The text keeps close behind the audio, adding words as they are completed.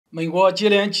美国接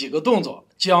连几个动作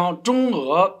将中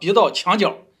俄逼到墙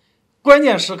角，关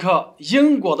键时刻，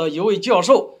英国的一位教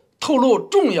授透露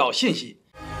重要信息。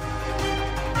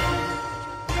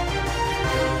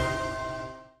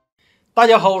大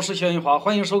家好，我是薛云华，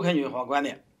欢迎收看云华观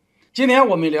点。今天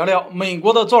我们聊聊美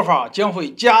国的做法将会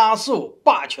加速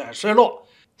霸权衰落。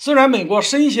虽然美国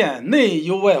深陷内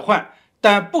忧外患，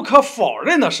但不可否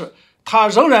认的是，它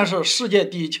仍然是世界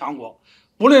第一强国。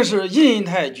不论是印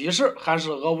太局势还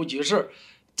是俄乌局势，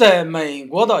在美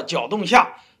国的搅动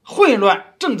下，混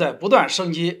乱正在不断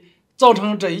升级。造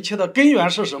成这一切的根源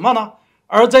是什么呢？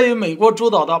而在于美国主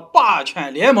导的霸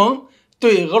权联盟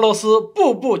对俄罗斯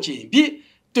步步紧逼，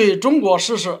对中国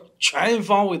实施全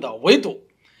方位的围堵。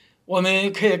我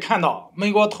们可以看到，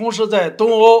美国同时在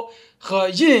东欧和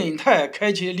印太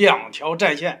开启两条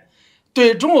战线，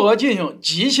对中俄进行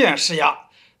极限施压，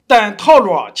但套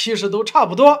路其实都差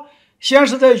不多。先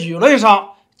是在舆论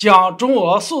上将中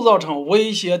俄塑造成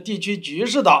威胁地区局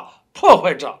势的破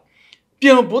坏者，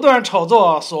并不断炒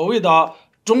作所谓的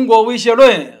中国威胁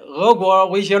论、俄国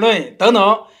威胁论等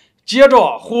等，接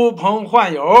着呼朋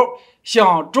唤友，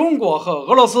向中国和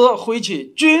俄罗斯挥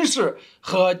起军事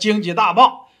和经济大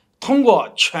棒，通过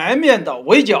全面的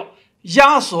围剿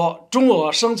压缩中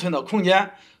俄生存的空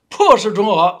间，迫使中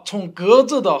俄从各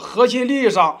自的核心利益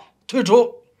上退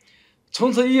出。从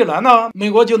此一来呢，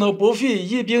美国就能不费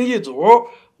一兵一卒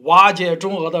瓦解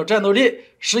中俄的战斗力，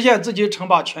实现自己称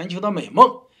霸全球的美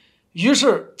梦。于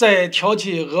是，在挑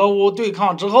起俄乌对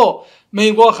抗之后，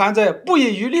美国还在不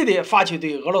遗余力地发起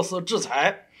对俄罗斯制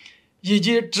裁，以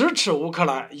及支持乌克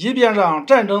兰，以便让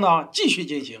战争呢继续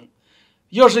进行。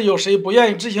要是有谁不愿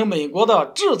意执行美国的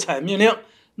制裁命令，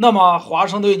那么华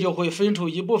盛顿就会分出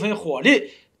一部分火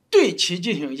力对其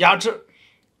进行压制。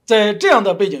在这样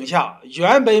的背景下，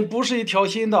原本不是一条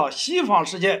心的西方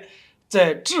世界，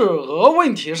在制俄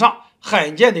问题上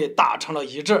罕见地达成了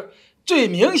一致。最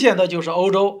明显的就是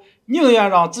欧洲，宁愿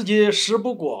让自己食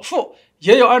不果腹，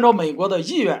也要按照美国的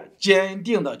意愿坚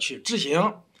定地去执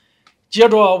行。接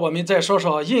着我们再说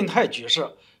说印太局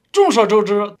势。众所周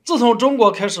知，自从中国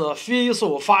开始飞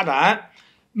速发展，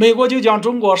美国就将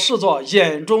中国视作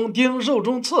眼中钉、肉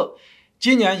中刺。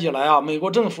今年以来美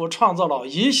国政府创造了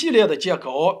一系列的借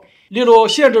口，例如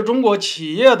限制中国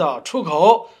企业的出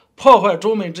口，破坏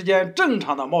中美之间正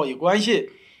常的贸易关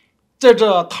系。在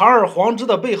这堂而皇之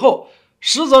的背后，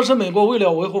实则是美国为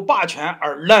了维护霸权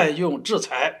而滥用制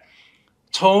裁。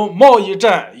从贸易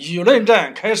战、舆论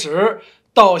战开始，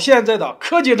到现在的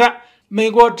科技战，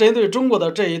美国针对中国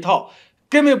的这一套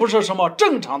根本不是什么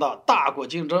正常的大国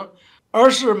竞争，而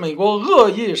是美国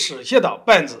恶意使下的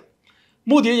绊子。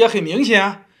目的也很明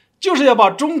显，就是要把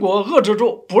中国遏制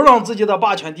住，不让自己的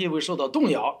霸权地位受到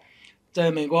动摇。在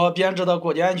美国编制的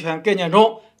国家安全概念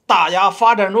中，打压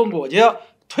发展中国家，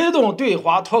推动对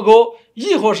华脱钩，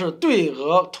亦或是对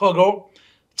俄脱钩，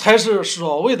才是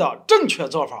所谓的正确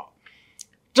做法。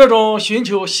这种寻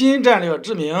求新战略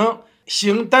之名，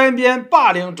行单边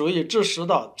霸凌主义之实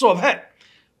的做派，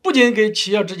不仅给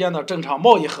企业之间的正常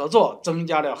贸易合作增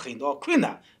加了很多困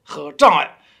难和障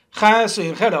碍，还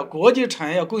损害了国际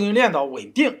产业供应链的稳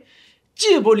定，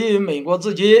既不利于美国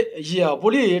自己，也不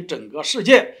利于整个世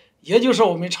界，也就是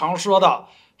我们常说的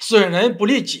损人不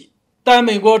利己。但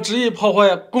美国执意破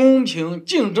坏公平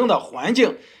竞争的环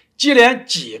境，接连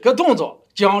几个动作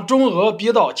将中俄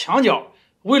逼到墙角。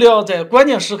为了在关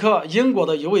键时刻，英国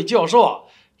的一位教授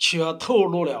却透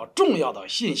露了重要的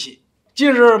信息。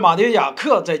近日，马丁·雅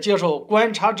克在接受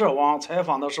观察者网采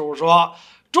访的时候说，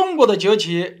中国的崛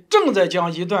起正在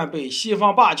将一段被西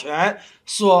方霸权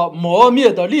所磨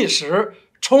灭的历史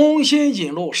重新引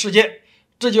入世界。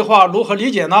这句话如何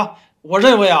理解呢？我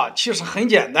认为其实很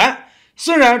简单。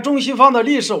虽然中西方的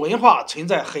历史文化存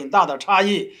在很大的差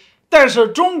异，但是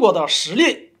中国的实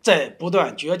力在不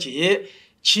断崛起，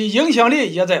其影响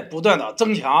力也在不断的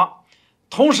增强。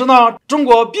同时呢，中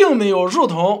国并没有如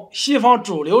同西方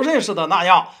主流认识的那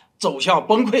样走向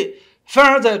崩溃，反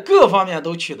而在各方面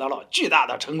都取得了巨大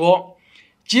的成功。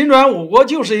金砖五国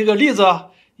就是一个例子，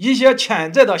一些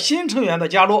潜在的新成员的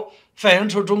加入，反映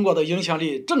出中国的影响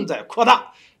力正在扩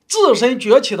大，自身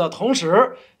崛起的同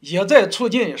时，也在促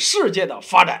进世界的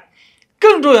发展。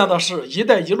更重要的是，一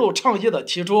带一路倡议的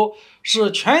提出，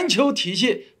使全球体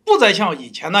系不再像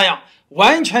以前那样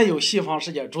完全由西方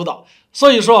世界主导。所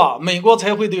以说美国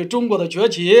才会对中国的崛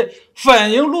起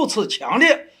反应如此强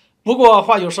烈。不过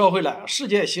话又说回来，世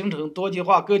界形成多极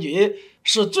化格局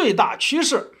是最大趋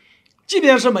势。即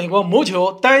便是美国谋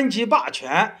求单极霸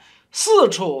权，四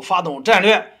处发动战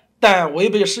略，但违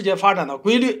背世界发展的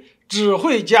规律，只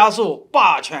会加速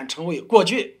霸权成为过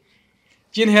去。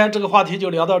今天这个话题就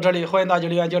聊到这里，欢迎大家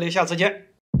留言交流，下次见。